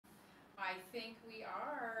I think we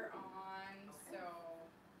are on, Okay. so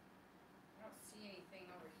I don't see anything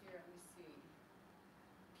over here. Let me see.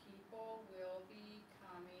 People will be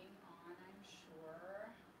coming on, I'm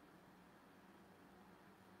sure.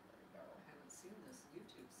 There we go. I haven't seen this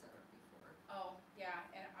YouTube setup before. Oh, yeah,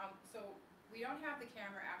 and so we don't have the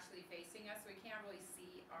camera actually facing us, so we can't really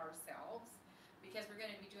see ourselves because we're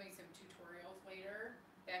going to be doing some tutorials later.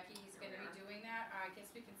 Becky's going to be doing that. I guess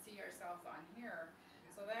we can see ourselves on here,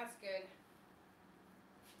 so that's good.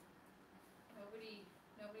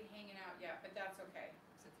 Nobody hanging out yet, but that's okay.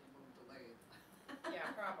 Except you're a little delayed. Yeah,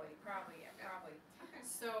 probably. Okay.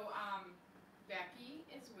 So, Becky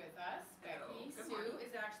is with us. Hello. Becky, Good Sue morning.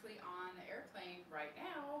 is actually on the airplane right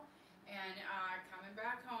now and coming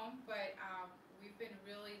back home, but we've been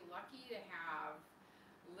really lucky to have,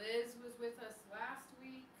 Liz was with us last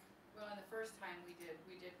week. Well, and the first time we did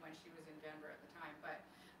when she was in Denver at the time, but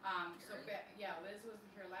yeah, Liz was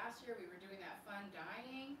here last year. We were doing that fun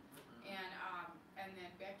dyeing, and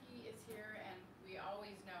then Becky is here, and we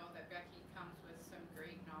always know that Becky comes with some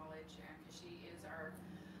great knowledge, and because she is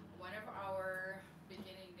one of our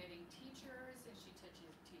beginning knitting teachers, and she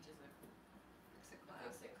teaches a fix-it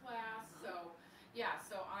class. So yeah,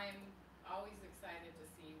 so I'm always excited to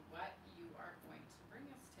see what you are going to bring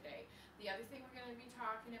us today. The other thing we're going to be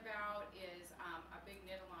talking about is a big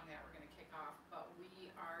knit along that we're going to kick off, but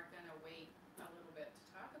we are going to wait a little bit to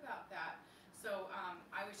talk about that. So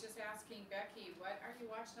I was just asking Becky, what are you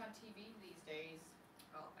watching on TV these days?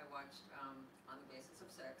 Well, I watched On the Basis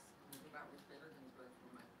of Sex, a movie about Ruth Bader Ginsburg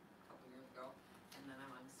from a couple years ago, and then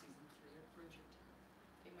I'm on season 3 of Bridgerton.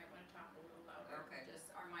 You might want to talk a little louder. Okay.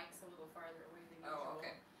 Just our mic's a little farther away than usual. Oh,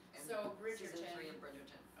 okay. And so Bridgerton. Season 3 of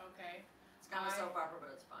Bridgerton. Okay. It's kind of a soap opera,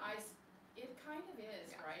 but it's fun. It kind of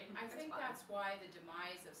is, Yeah. right? I think fun. that's why the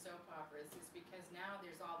demise of soap operas is because now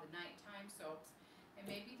there's all the nighttime soaps, and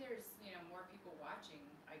maybe there's more people watching,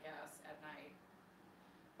 I guess, at night.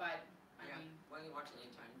 But I mean, well, you watch it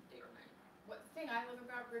anytime, day or night. What the thing I love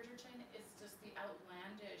about Bridgerton is just the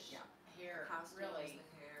outlandish hair, Costumes, really. the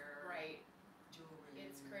hair, right? Jewelry.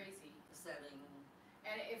 It's crazy. The setting.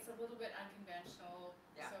 And it's a little bit unconventional,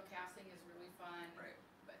 Yeah. so casting is really fun. Right.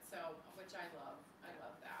 But which I love. I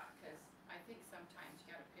love that because I think sometimes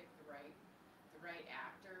you got to pick the right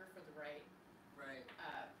actor for the right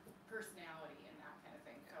personality and that kind of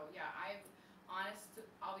thing. So yeah,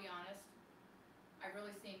 I'll be honest. I've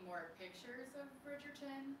really seen more pictures of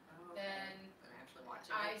Bridgerton than actually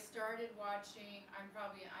watching. I started watching. I'm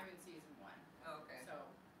in season 1. Oh, okay. So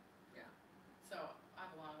yeah. So I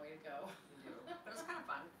have a long way to go. You do, but it's kind of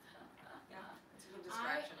fun. Yeah, it's a good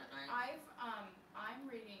distraction at night. I'm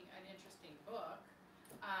reading an interesting book.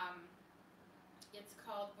 It's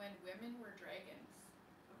called When Women Were Dragons.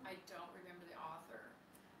 I don't remember the author,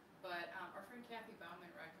 but our friend Kathy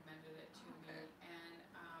Bauman recommended it to me, and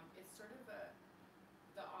it's sort of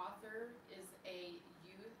the author is a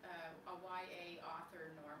YA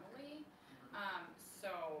author normally,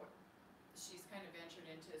 so she's kind of ventured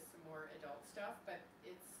into some more adult stuff, but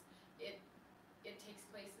it takes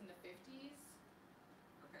place in the 50s,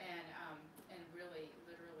 and really,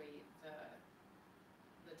 literally,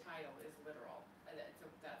 the title is literal.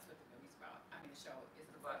 That's what the movie's about. I mean, the show is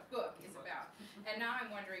book is about. And now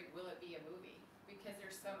I'm wondering, will it be a movie? Because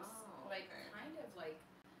there's some kind of like,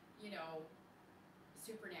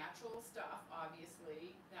 supernatural stuff.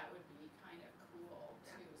 Obviously, that would be kind of cool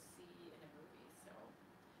to see in a movie. So,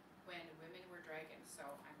 When Women Were Dragons. So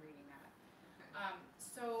I'm reading that.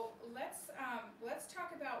 So let's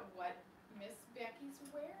talk about what Miss Becky's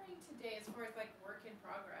wearing today as far as like work in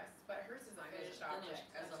progress, but hers is a finished object.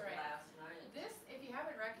 That's right. Last night. This, if you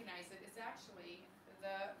haven't recognized it, it's actually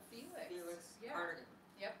the Felix cardigan.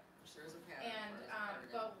 Yep. Sure is a pattern. And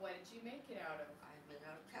but what did you make it out of? I made it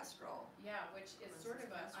out of kestrel. Yeah, which is sort of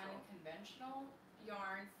an unconventional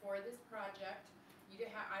yarn for this project.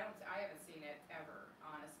 I haven't seen it ever,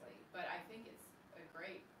 honestly, but I think it's a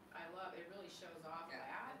great. I love it. It really shows off that.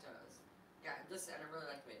 Yeah, it does. Yeah, and I really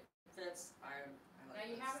like the way it fits. I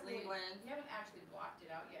like the sleeve length. You haven't actually blocked it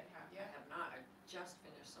out yet, have you? I have not. I just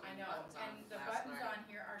finished some buttons on. And the buttons on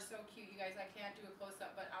here are so cute, you guys. I can't do a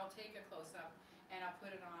close-up, but I'll take a close-up and I'll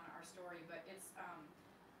put it on our story. But it's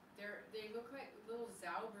they look like little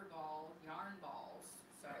Zauberball yarn balls.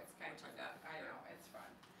 So it's kind of like I know, it's fun.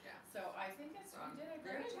 Yeah. So I think you did a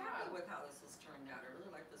great job. I'm very happy with how this has turned out. I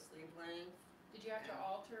really like the sleeve length. Did you have to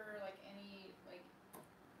alter like any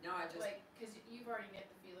No, I just because you've already knit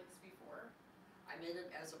the Felix before. I made it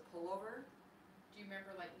as a pullover. Do you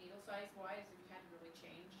remember needle size wise if you had to really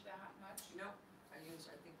change that much? No, I used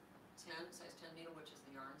I think size 10 needle, which is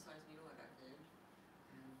the yarn size needle I got gauge.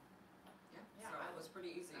 And so it was pretty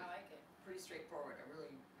easy. I like it. pretty straightforward. I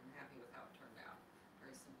really am happy with how it turned out.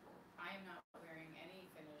 Very simple. I am not wearing any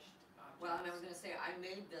finished objects. Well, and I was gonna say, I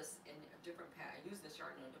made this in a different I used this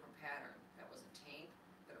yarn in a different pattern. That was a tank,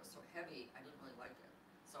 but it was so heavy, I didn't really like it.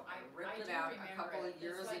 So I ripped it do out a remember couple it. of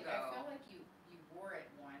years It's like, ago. I feel like you wore it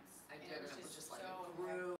once. I did, and it was just like, so it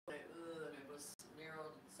grew, and it was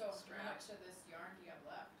narrowed. So how strapped. much of this yarn do you have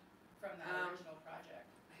left from that original project?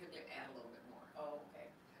 I had to add a little bit more. Oh, okay.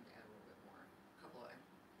 I had to add a little bit more. A couple of, I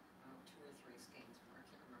don't know, 2 or 3 skeins more. I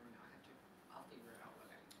can't remember now. I'll figure it out what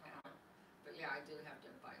I added. But yeah, I did have to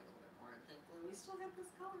buy a little bit more, and thankfully we still have this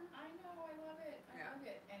color. I know, I love it. I love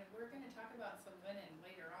it. And we're going to talk about some linen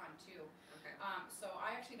later on too. Okay. So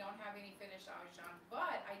I actually don't have any finished Ajan,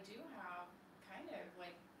 but I do have kind of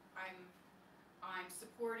like I'm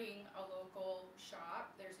supporting a local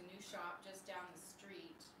shop. There's a new shop just down the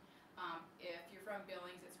street. If you're from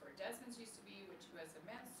Billings, it's where Desmond's used to be, which was a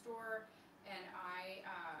men's store, and I'm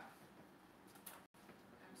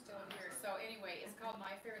still here. So anyway, it's called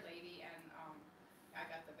My Fair Lady, and I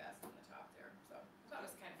got the vest on the top there, so that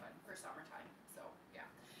was kind of fun for summertime. So yeah.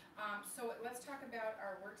 So let's talk about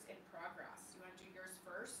our works in progress. You want to do yours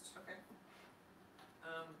first? Okay.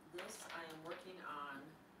 This I am working on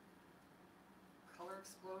Color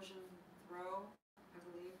Explosion Throw, I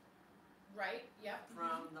believe. Right, yep.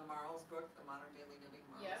 From the Marl's book, the Modern Daily Knitting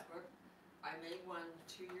Marl's book. I made one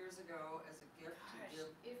 2 years ago as a gift to Gosh, give.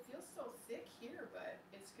 it feels so thick here, but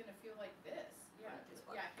it's gonna feel like this. Yeah,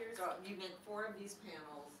 yeah. Here's. So you make 4 of these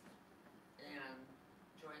panels and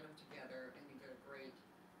join them together, and you get a great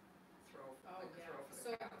throw. Oh like yeah. Throw for the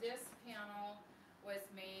So couch. this panel was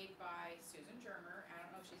made by Susan Germer. I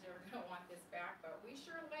don't know if she's ever gonna want this back, but we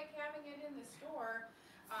sure like having it in the store.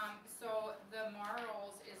 So the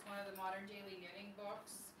Marls is one of the Modern Daily Knitting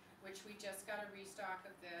books, which we just got a restock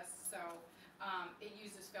of this. So it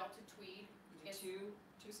uses felted tweed. You do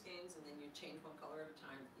two skeins, and then you change one color at a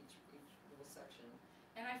time, each little section.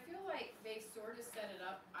 And I feel like they sort of set it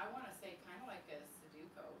up, I want to say kind of like a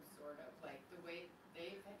Sudoku, sort of, like the way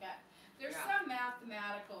they've got, there's some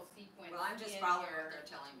mathematical sequence Well, I'm just in following here. what they're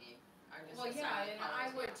telling me. Well, yeah, and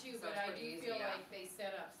I would too, so but it's I pretty do easy, feel like they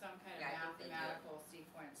set up some kind of Yeah, I think they did. mathematical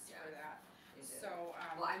sequence for that. They did. So,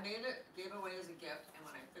 Well, I made it, gave away as a gift, and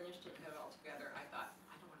when I finished it and had it all together, I thought,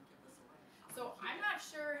 I don't want to give this away. so I'm not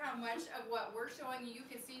sure how much of what we're showing you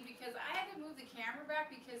can see, because I had to move the camera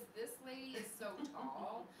back because this lady is so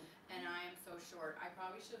tall and I am so short. I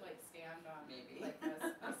probably should like stand on Maybe. like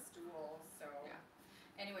a stool, so. Yeah.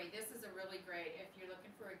 Anyway, this is a really great, if you're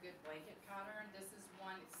looking for a good blanket pattern, this is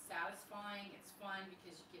one, it's satisfying, it's fun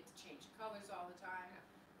because you get to change colors all the time.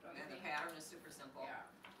 Don't you And the think? pattern is super simple. Yeah.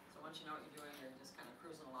 So once you know what you're doing, you're just kind of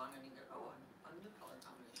cruising along, and you go, oh, a new color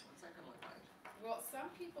combination. What's that gonna look like? Well,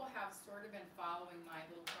 some people have sort of been following my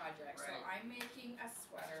little project, so Right. I'm making a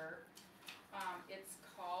sweater. It's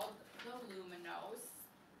called the Luminos.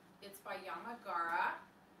 It's by Yamagara,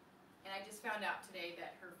 and I just found out today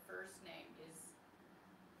that her first name is,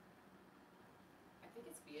 I think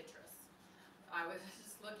it's Beatrice. I was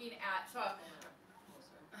just looking at, so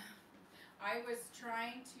Closer. I was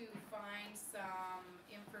trying to find some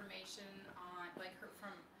information on, like her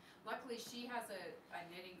from, luckily she has a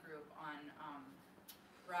knitting group on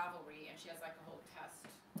Ravelry, and she has like a whole test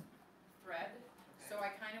thread. So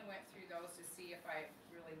I kind of went through those to see if I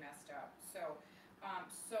really messed up. So,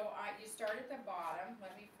 you start at the bottom.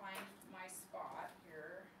 Let me find my spot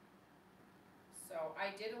here. So I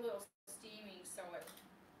did a little steaming so it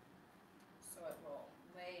will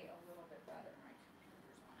lay a little bit better. My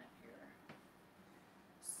computer's on it here.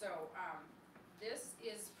 So this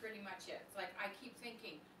is pretty much it. It's like I keep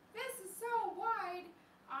thinking, this is so wide.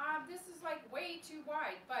 This is like way too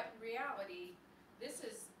wide. But in reality, this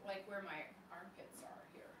is like where my armpits are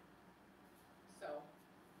here. So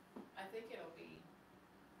I think it'll be,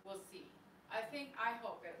 we'll see. I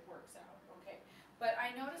hope it works out, okay. But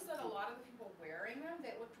I noticed that a lot of the people wearing them,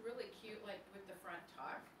 they looked really cute, like with the front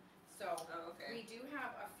tuck. So we do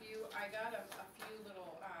have a few, I got a few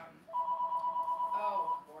little,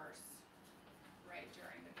 oh, of course, right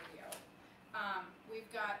during the video.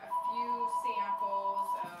 We've got a few samples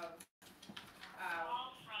of,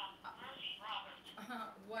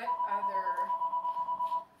 what other,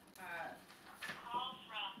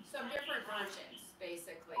 some different versions,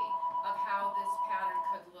 basically, of how this pattern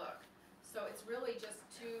could look. So it's really just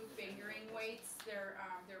 2 fingering weights.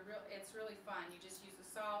 It's really fun. You just use a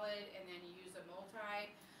solid and then you use a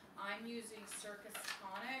multi. I'm using Circus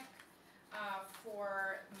Tonic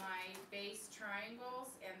for my base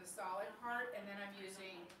triangles and the solid part, and then I'm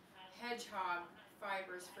using Hedgehog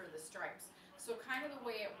fibers for the stripes. So kind of the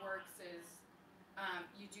way it works is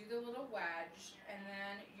You do the little wedge, and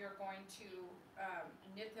then you're going to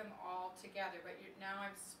knit them all together, but now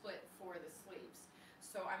I've split for the sleeves.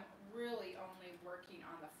 So I'm really only working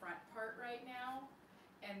on the front part right now,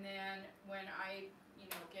 and then when I,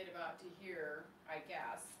 get about to here, I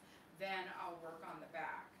guess, then I'll work on the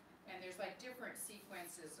back. And there's like different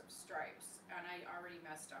sequences of stripes, and I already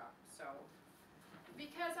messed up, so.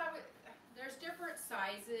 Because there's different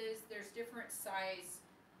sizes, there's different size,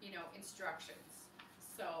 instructions.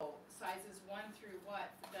 So sizes 1 through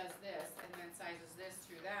what does this, and then sizes this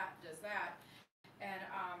through that does that. And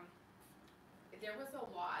there was a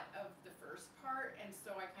lot of the first part, and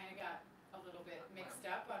so I kind of got a little bit mixed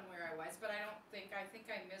up on where I was, but I think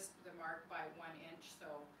I missed the mark by 1 inch, so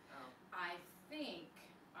I think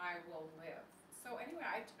I will live. So anyway,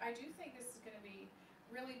 I do think this is going to be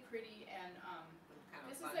really pretty, and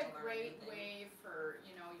this is a great way for,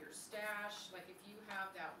 your stash. Like if you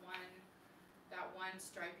have that one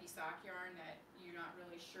stripy sock yarn that you're not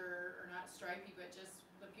really sure, or not stripy, but just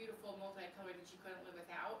the beautiful multicolored that you couldn't live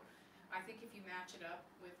without. I think if you match it up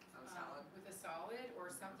with a solid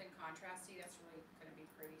or something contrasty, that's really going to be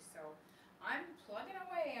pretty. So I'm plugging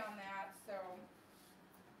away on that. So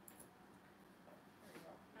there you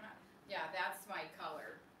go. Yeah, that's my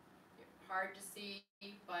color. Hard to see,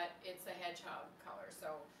 but it's a hedgehog color.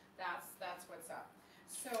 So that's what's up.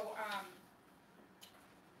 So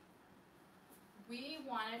we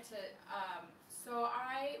wanted to.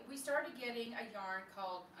 We started getting a yarn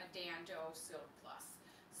called a DanDoh Silk Plus.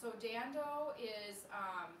 So DanDoh is,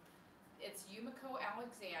 it's Yumiko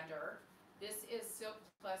Alexander. This is Silk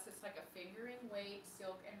Plus. It's like a fingering weight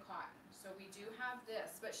silk and cotton. So we do have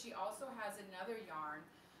this, but she also has another yarn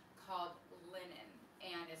called Linen,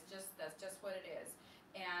 and that's just what it is.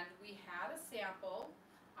 And we had a sample.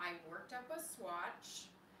 I worked up a swatch,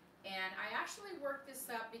 and I actually worked this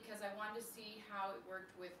up because I wanted to see how it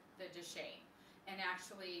worked with the Deshane. And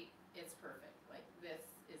actually, it's perfect. Like, this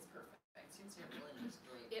is perfect. Seems like Linen is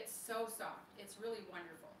great. It's so soft. It's really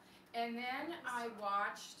wonderful. And then I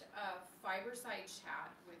watched a Fiberside chat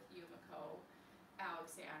with Yumiko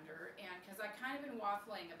Alexander, and because I've kind of been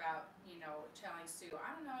waffling about, telling Sue,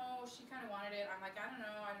 I don't know, she kind of wanted it. I'm like, I don't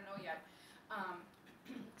know yet.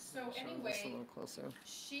 So anyway, a little closer.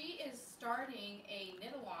 She is starting a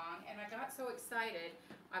knit along, and I got so excited.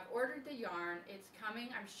 I've ordered the yarn. It's coming.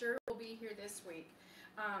 I'm sure it will be here this week.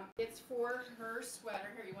 It's for her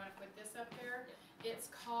sweater. Here, you want to put this up there? It's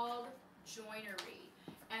called Joinery.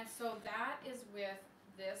 And so that is with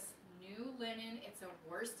this new linen. It's a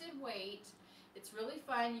worsted weight. It's really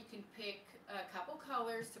fun. You can pick a couple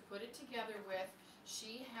colors to put it together with.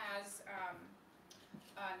 She has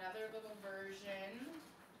another little version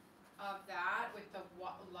of that with the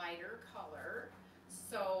lighter color.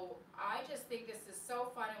 So I just think this is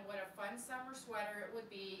so fun, and what a fun summer sweater it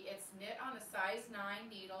would be. It's knit on a size 9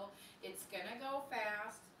 needle. It's gonna go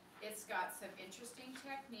fast. It's got some interesting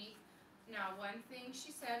technique. Now, one thing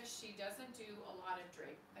she said, she doesn't do a lot of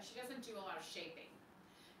she doesn't do a lot of shaping.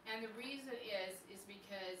 And the reason is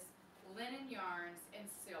because linen yarns and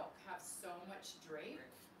silk have so much drape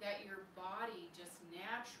that your body just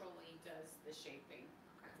naturally does the shaping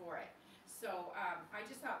for it. So I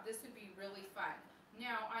just thought this would be really fun.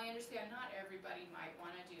 Now, I understand not everybody might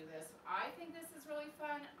want to do this. I think this is really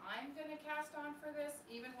fun. I'm going to cast on for this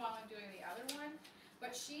even while I'm doing the other one.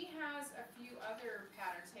 But she has a few other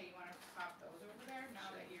patterns. Hey, you want to pop those over there now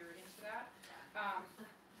that you're into that?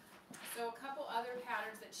 So a couple other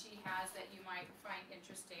patterns that she has that you might find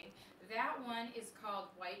interesting. That one is called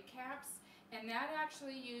White Caps, and that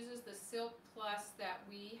actually uses the Silk Plus that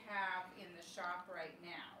we have in the shop right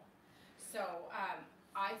now. So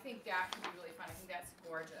I think that could be really fun. I think that's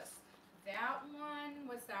gorgeous. That one,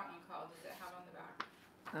 what's that one called? Does it have on the back?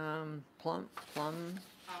 Plum.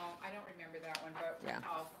 Oh, I don't remember that one, but yeah.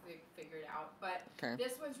 I'll figure it out. But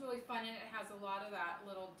this one's really fun, and it has a lot of that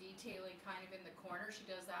little detailing kind of in the corner. She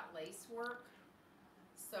does that lace work.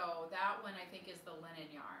 So that one I think is the linen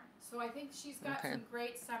yarn. So I think she's got some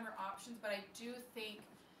great summer options, but I do think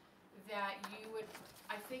that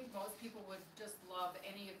I think most people would just love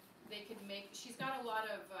any of, they could make, she's got a lot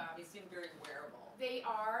of. They seem very wearable. They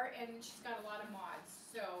are, and she's got a lot of mods.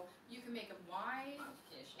 So you can make them wide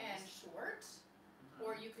and short,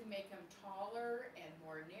 or you can make them taller and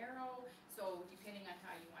more narrow. So depending on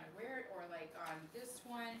how you want to wear it, or like on this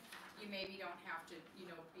one, you maybe don't have to,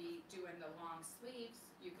 be doing the long sleeves.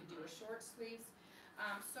 You could do a short sleeves.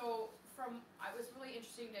 So it was really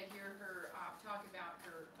interesting to hear her talk about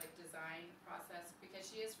her design process, because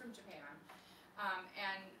she is from Japan.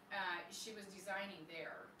 And she was designing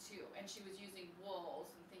there too, and she was using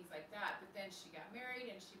wools and things like that, but then she got married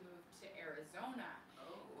and she moved to Arizona.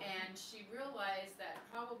 Oh. And she realized that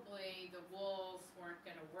probably the wools weren't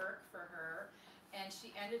going to work for her, and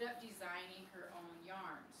she ended up designing her own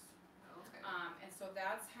yarns. Okay. And so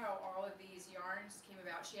that's how all of these yarns came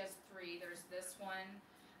about. She has 3. There's this one,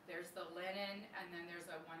 there's the linen, and then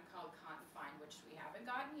there's a one called Cotton Fine, which we haven't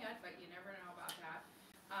gotten yet, but you never know about that.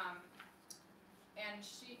 And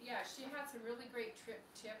she had some really great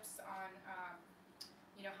tips on,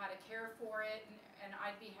 you know, how to care for it, and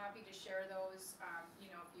I'd be happy to share those,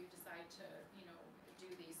 you know, if you decide to, you know,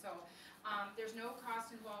 do these. So there's no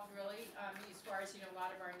cost involved really, as far as, you know, a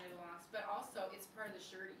lot of our knit-alongs, but also it's part of the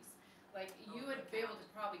Shirtees. Like, you would be able to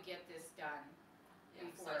probably get this done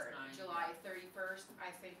before July 31st.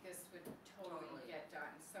 I think this would totally get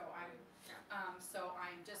done. So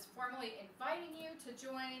I'm just formally inviting you to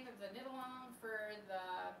join the knit-along for the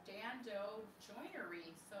DanDoh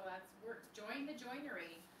Joinery. So join the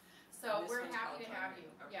Joinery. So we're happy to have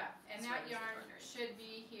you. Okay. Yeah, and that yarn should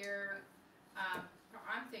be here,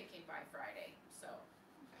 I'm thinking by Friday. So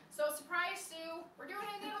surprise, Sue, we're doing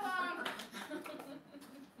a knit-along.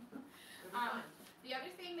 The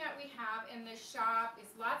other thing that we have in the shop is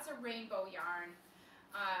lots of rainbow yarn.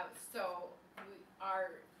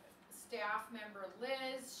 Our staff member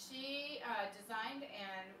Liz, she designed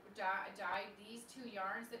and dyed these 2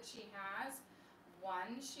 yarns that she has.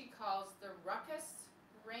 One she calls the Ruckus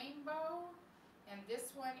Rainbow, and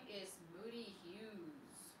this one is Moody Hues.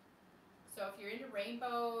 So if you're into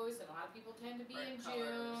rainbows, and a lot of people tend to be in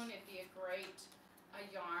June, it'd be a great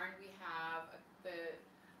yarn. We have the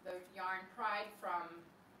yarn Pride from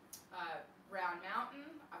Round Mountain.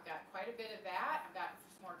 I've got quite a bit of that. I've got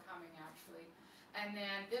more coming actually. And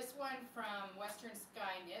then this one from Western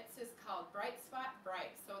Sky Knits is called Bright Spot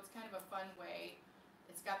Bright. So it's kind of a fun way.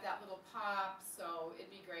 It's got that little pop, so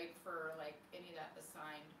it'd be great for like any of that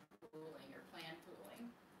assigned pooling or planned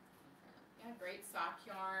pooling. Yeah, great sock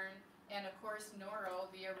yarn. And of course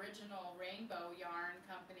Noro, the original rainbow yarn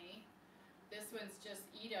company. This one's just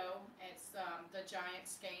Ito. It's the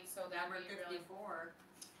giant skein, so that would be really. 54.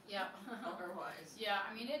 Yeah. Otherwise. Yeah,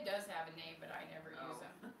 I mean it does have a name, but I never use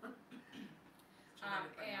them.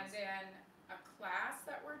 And then a class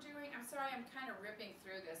that we're doing. I'm sorry, I'm kind of ripping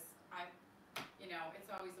through this. You know,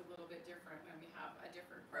 it's always a little bit different when we have a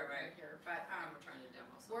different partner here. But we're trying to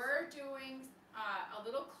demo something. We're doing a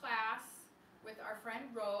little class with our friend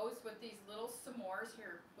Rose with these little s'mores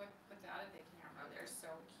here. Put that in the camera. They're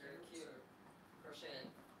so cute. Very cute. Crochet.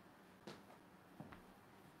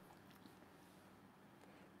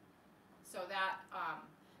 So that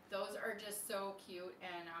those are just so cute,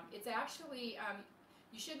 and it's actually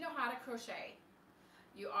you should know how to crochet.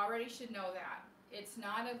 You already should know that. It's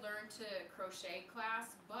not a learn to crochet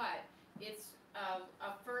class, but it's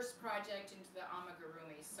a first project into the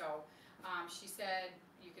amigurumi. So she said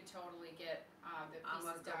you could totally get the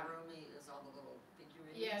pieces done. Amigurumi is all the little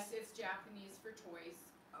figurines? Yes, it's Japanese for toys.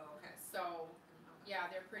 Oh, okay. So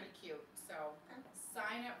yeah, they're pretty cute. So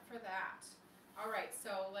sign up for that. All right,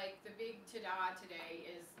 so like the big ta-da today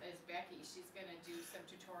is Becky. She's gonna do some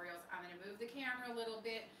tutorials. I'm gonna move the camera a little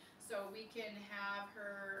bit so we can have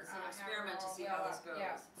her. It's an experiment to see how this goes.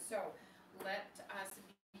 Yeah. So let us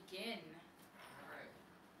begin. All right.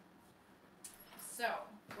 So,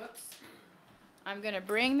 whoops. I'm gonna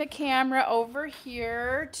bring the camera over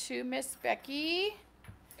here to Miss Becky.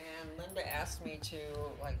 And Linda asked me to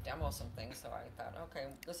like demo some things, so I thought, okay,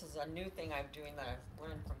 this is a new thing I'm doing that I've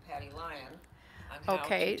learned from Patty Lyon on how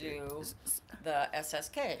to do the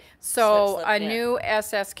SSK. So a new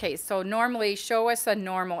SSK. So normally, show us a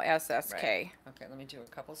normal SSK. Right. Okay, let me do a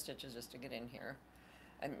couple stitches just to get in here.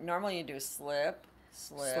 And normally you do slip,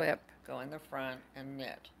 go in the front, and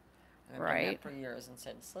knit. And I've done that for years and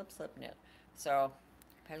said slip, slip, knit. So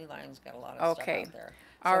Patty Lyon's got a lot of stuff out there.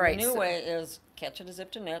 All right. The new way is catch it as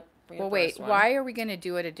if to knit. Well, wait. Why are we going to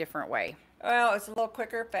do it a different way? Well, it's a little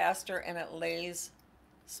quicker, faster, and it lays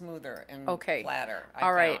smoother and flatter.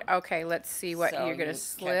 All right. Okay. Let's see what you're going to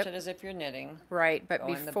slip. Catch it as if you're knitting. Right, but go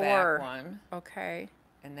before. in the back one. Okay.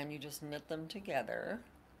 And then you just knit them together.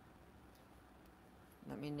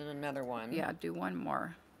 Let me knit another one. Yeah, do one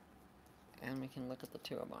more. And we can look at the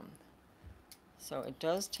two of them. So it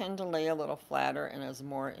does tend to lay a little flatter and is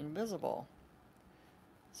more invisible.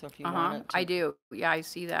 So if you want it to, I do. Yeah, I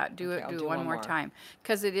see that. Do Okay, it. I'll Do do one one more more. time,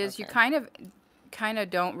 because it is. Okay. You kind of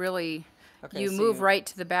don't really. Okay, You so move right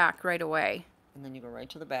to the back right away. And then you go right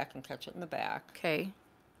to the back and catch it in the back. Okay.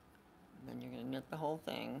 And then you're going to knit the whole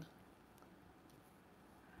thing.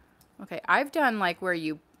 Okay. I've done like where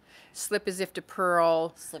you slip as if to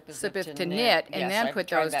purl, Slip as slip if as to to knit, and Yes, then I've put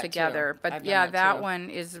tried those that too. together. I've But done yeah, that that too. one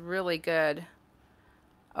is really good.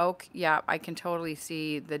 Okay, yeah, I can totally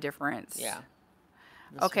see the difference. Yeah.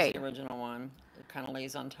 This Okay. is the original one. It kind of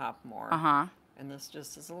lays on top more. Uh-huh. And this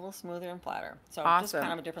just is a little smoother and flatter. So just Awesome.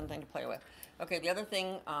 kind of a different thing to play with. Okay, the other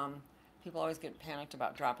thing, people always get panicked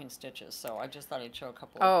about dropping stitches. So I just thought I'd show a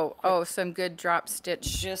couple of quick, some good drop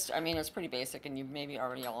stitch. just, I mean, it's pretty basic, and you maybe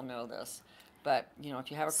already all know this. But, you know,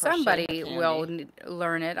 if you have a crochet Somebody hook handy, will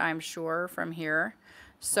learn it, I'm sure, from here.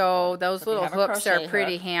 So those little hooks are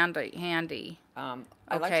pretty handy.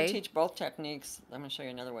 I like to teach both techniques. I'm going to show you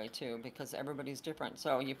another way too, because everybody's different.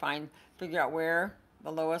 So you figure out where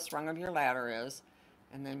the lowest rung of your ladder is,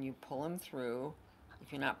 and then you pull them through.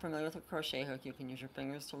 If you're not familiar with a crochet hook, you can use your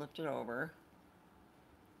fingers to lift it over.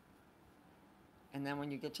 And then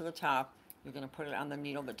when you get to the top, you're going to put it on the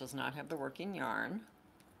needle that does not have the working yarn.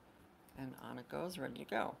 And on it goes, ready to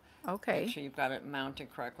go. Okay. Make sure you've got it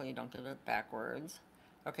mounted correctly. You don't get it backwards.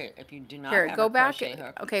 Okay, if you do not Here, have go a back. crochet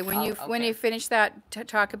hook. Okay, when you finish that,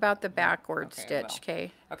 talk about the backward stitch.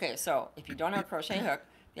 Okay. Okay, so if you don't have a crochet hook,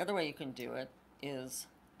 the other way you can do it is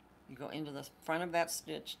you go into the front of that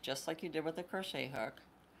stitch just like you did with the crochet hook.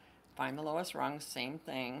 Find the lowest rung, same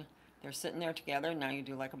thing. They're sitting there together. Now you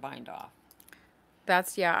do like a bind off.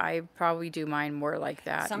 That's, yeah, I probably do mine more like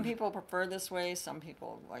that. Some people prefer this way. Some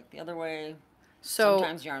people like the other way. So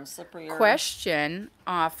sometimes yarn's slipperier. Question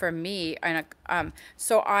from me, and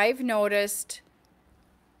so I've noticed,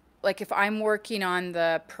 like if I'm working on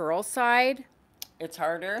the purl side, it's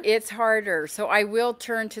harder. It's harder. So I will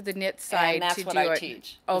turn to the knit side and that's to what do I it.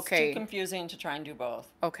 teach. Okay. It's too confusing to try and do both.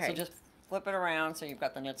 Okay. So just flip it around so you've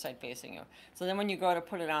got the knit side facing you. So then when you go to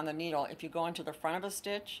put it on the needle, if you go into the front of a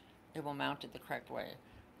stitch, it will mount it the correct way.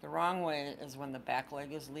 The wrong way is when the back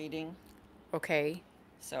leg is leading. Okay.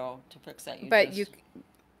 So to fix that,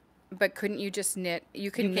 but couldn't you just knit?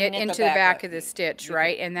 You can knit into the back of the stitch,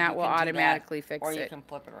 right? And that will automatically fix it. Or you can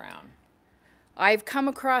flip it around. I've come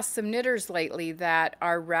across some knitters lately that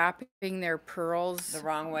are wrapping their pearls the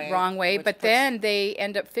wrong way, but then they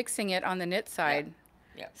end up fixing it on the knit side.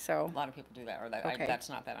 Yeah. So a lot of people do that, or that that's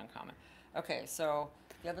not that uncommon. Okay, so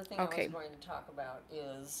the other thing I was going to talk about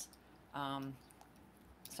is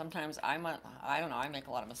sometimes I don't know, I make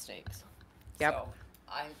a lot of mistakes. Yep. So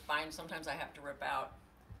I find sometimes I have to rip out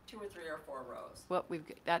 2 or 3 or 4 rows. Well,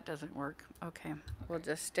 that doesn't work. Okay. We'll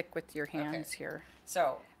just stick with your hands here.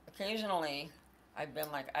 So occasionally I've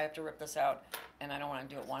been like, I have to rip this out, and I don't want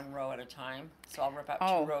to do it 1 row at a time, so I'll rip out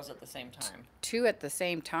 2 rows at the same time. 2 at the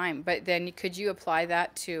same time, but then could you apply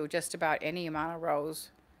that to just about any amount of rows?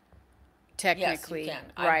 Technically, yes,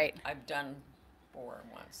 you can. Right? I've done 4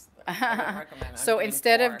 once. I don't recommend. So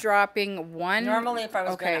instead of dropping 1, normally if I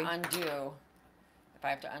was going to undo, if I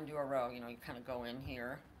have to undo a row, you know, you kind of go in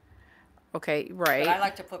here. Okay, right. But I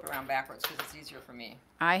like to flip it around backwards because it's easier for me.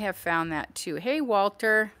 I have found that too. Hey,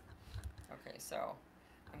 Walter. Okay, so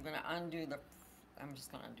I'm going to undo I'm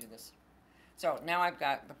just going to undo this. So now I've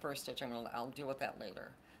got the first stitch. I'll deal with that later.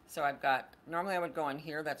 So I've got, normally I would go in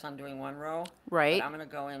here, that's undoing 1 row. Right. But I'm going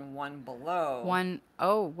to go in 1 below.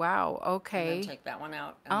 Oh, wow, okay. And then take that one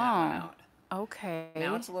out and that one out. Okay.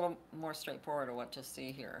 Now it's a little more straightforward of what to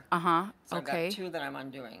see here. Uh-huh, so I've got 2 that I'm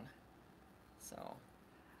undoing. So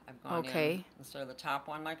I've gone in, instead of the top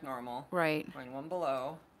one like normal. Right. Going 1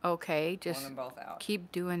 below. Okay, just pulling them both out.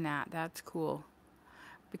 Keep doing that. That's cool.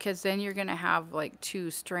 Because then you're going to have like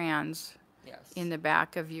 2 strands in the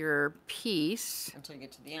back of your piece. Until you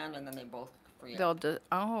get to the end, and then they both free up.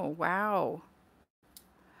 Oh, wow.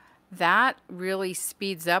 That really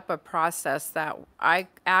speeds up a process that I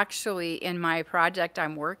actually, in my project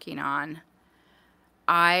I'm working on,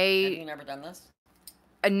 Have you never done this?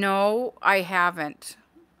 No, I haven't.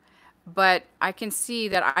 But I can see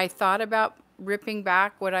that I thought about ripping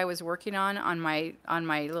back what I was working on my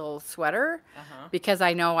little sweater because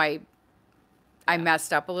I know I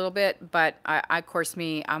messed up a little bit, but of course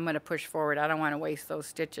I'm going to push forward. I don't want to waste those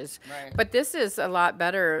stitches. Right. But this is a lot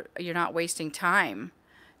better. You're not wasting time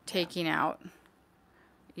taking out.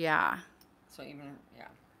 Yeah. So even,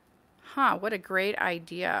 Huh, what a great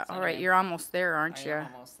idea. All right, you're almost there, aren't you? I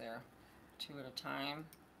am almost there. 2 at a time.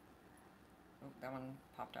 Oh, that one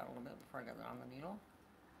popped out a little bit before I got it on the needle.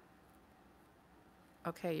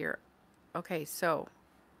 Okay, so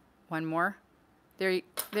 1 more.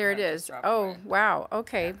 There it is. Oh, wow.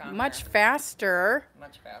 Okay, much faster.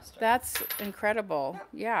 Much faster. That's incredible.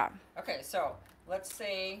 Yeah. Okay, so let's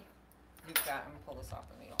say you've got, I'm going to pull this off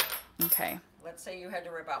the needle. Okay. Let's say you had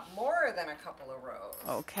to rip out more than a couple of rows.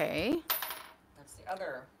 Okay. That's the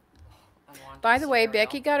other unwanted By the way, scenario.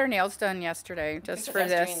 Becky got her nails done yesterday, just for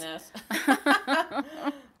this. Doing this.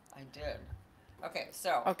 I did. Okay,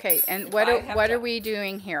 so. Okay, and what are we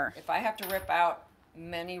doing here? If I have to rip out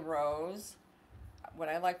many rows, what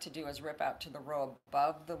I like to do is rip out to the row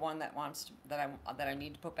above the one that I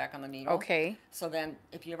need to put back on the needle. Okay. So then,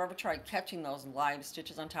 if you've ever tried catching those live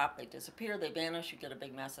stitches on top, they disappear, they vanish, you get a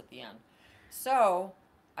big mess at the end. So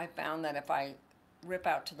I found that if I rip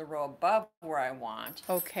out to the row above where I want,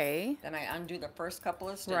 okay, then I undo the first couple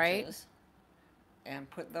of stitches, right, and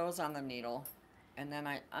put those on the needle, and then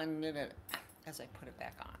I unknit it as I put it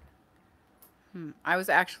back on. I was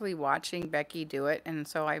actually watching Becky do it, and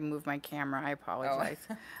so I moved my camera. I apologize.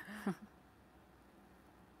 Oh.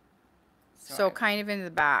 So kind of in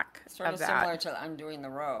the back sort of of that. similar to undoing the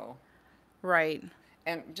row. Right.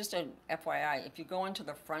 And just an FYI, if you go into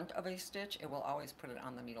the front of a stitch, it will always put it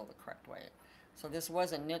on the needle the correct way. So this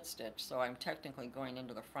was a knit stitch, so I'm technically going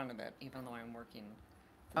into the front of it, even though I'm working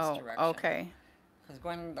this direction. Oh, okay. Because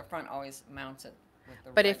going into the front always mounts it with the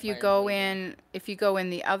But right if you way of go weaving. in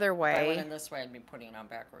the other If I went way, in this way, I'd be putting it on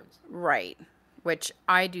backwards. right, which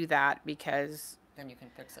I do that because, Then you can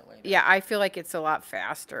fix it later. yeah, I feel like it's a lot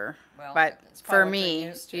faster. Well, But it's for probably what you're me,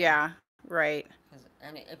 used to. yeah, right.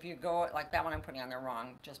 And if you go, like that one I'm putting on there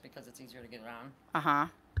wrong, just because it's easier to get it on. Uh-huh.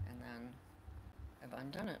 And then I've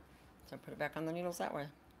undone it. So I put it back on the needles that way.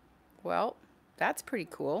 Well, that's pretty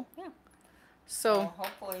cool. Yeah. So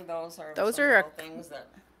hopefully those are those some are little things that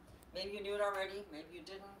maybe you knew it already, maybe you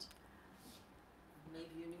didn't. Maybe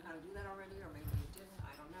you knew how to do that already, or maybe you didn't.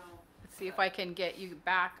 I don't know. let's see if I can get you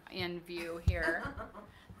back in view here.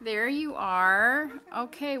 There you are.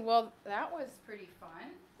 Okay, well, that was pretty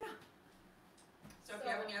fun. So if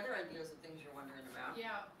you have any other ideas of things you're wondering about.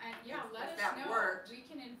 Yeah, and yeah, If let us that know. worked, We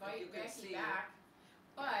can you invite could Becky see. back,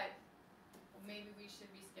 but maybe we should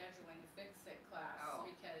be scheduling a fix-it class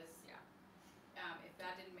because if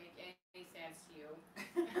that didn't make any sense to you,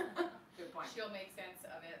 Good point. she'll make sense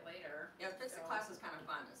of it later. Yeah, fix-it class is kind of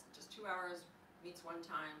fun. It's just 2 hours, meets one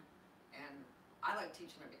time, and I like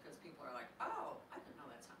teaching it because people are like, oh, I didn't know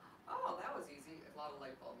that's oh, that was easy. A lot of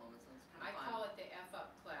light bulb moments, and it's kind of fun. I call it the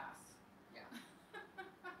F-up class. Yeah.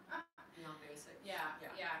 Basic. Yeah,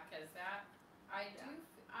 because that, I've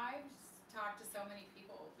talked to so many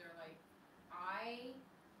people, they're like, I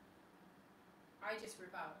just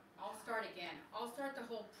rip out. I'll start again. I'll start the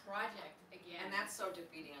whole project again. And that's so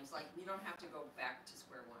defeating. It's like, you don't have to go back to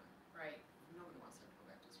square one. Right. Nobody wants to go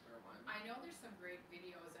back to square one. I know there's some great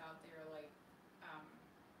videos out there, like,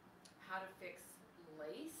 how to fix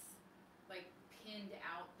lace, like pinned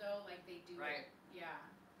out though, like they do. Right. Yeah.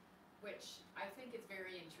 Which I think is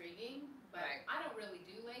very intriguing, but Right. I don't really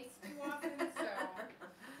do lace too often, so.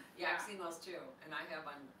 Yeah, I've seen those too, and I've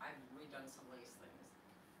redone some lace things.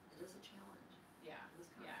 It is a challenge. Yeah. It is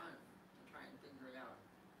kind of fun to try and figure it out.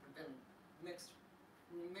 I've been mixed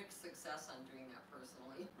success on doing that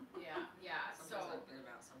personally. Yeah. Sometimes So. I figure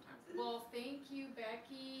it out. Sometimes. Well, thank you,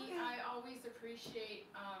 Becky. Okay. I always appreciate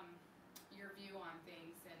your view on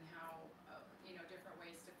things and how different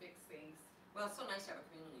ways to fix things. Well, it's so nice to have a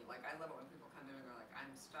community. Like, I love it when people come in and they're like, I'm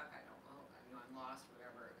stuck, I don't know, I'm lost,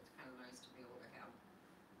 whatever. It's kind of nice to be able to have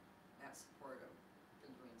that support of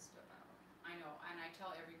figuring stuff out. I know, and I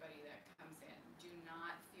tell everybody that comes in, do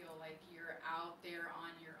not feel like you're out there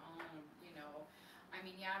on your own, I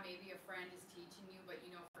mean, yeah, maybe a friend is teaching you, but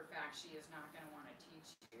for a fact she is not going to want to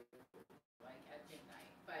teach you, like, at midnight.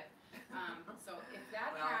 But, so if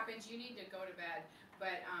that happens, you need to go to bed.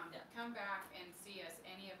 But come back and see us.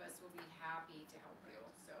 Any of us will be happy to help you.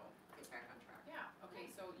 So get back on track. Yeah. Okay.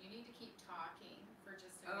 So you need to keep talking for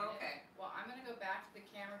just a minute. Okay. Well, I'm gonna go back to the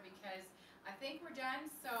camera because I think we're done.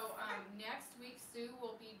 So next week Sue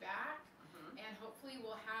will be back, and hopefully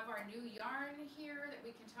we'll have our new yarn here that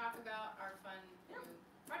we can talk about our fun new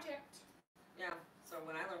project. Yeah. So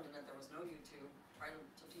when I learned to knit, there was no YouTube. Trying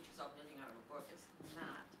to teach yourself knitting out of a book is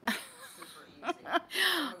not super easy.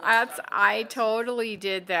 I totally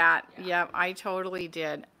did that. Yeah. Yep, I totally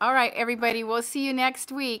did. All right, everybody, we'll see you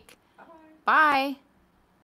next week. Bye. Bye.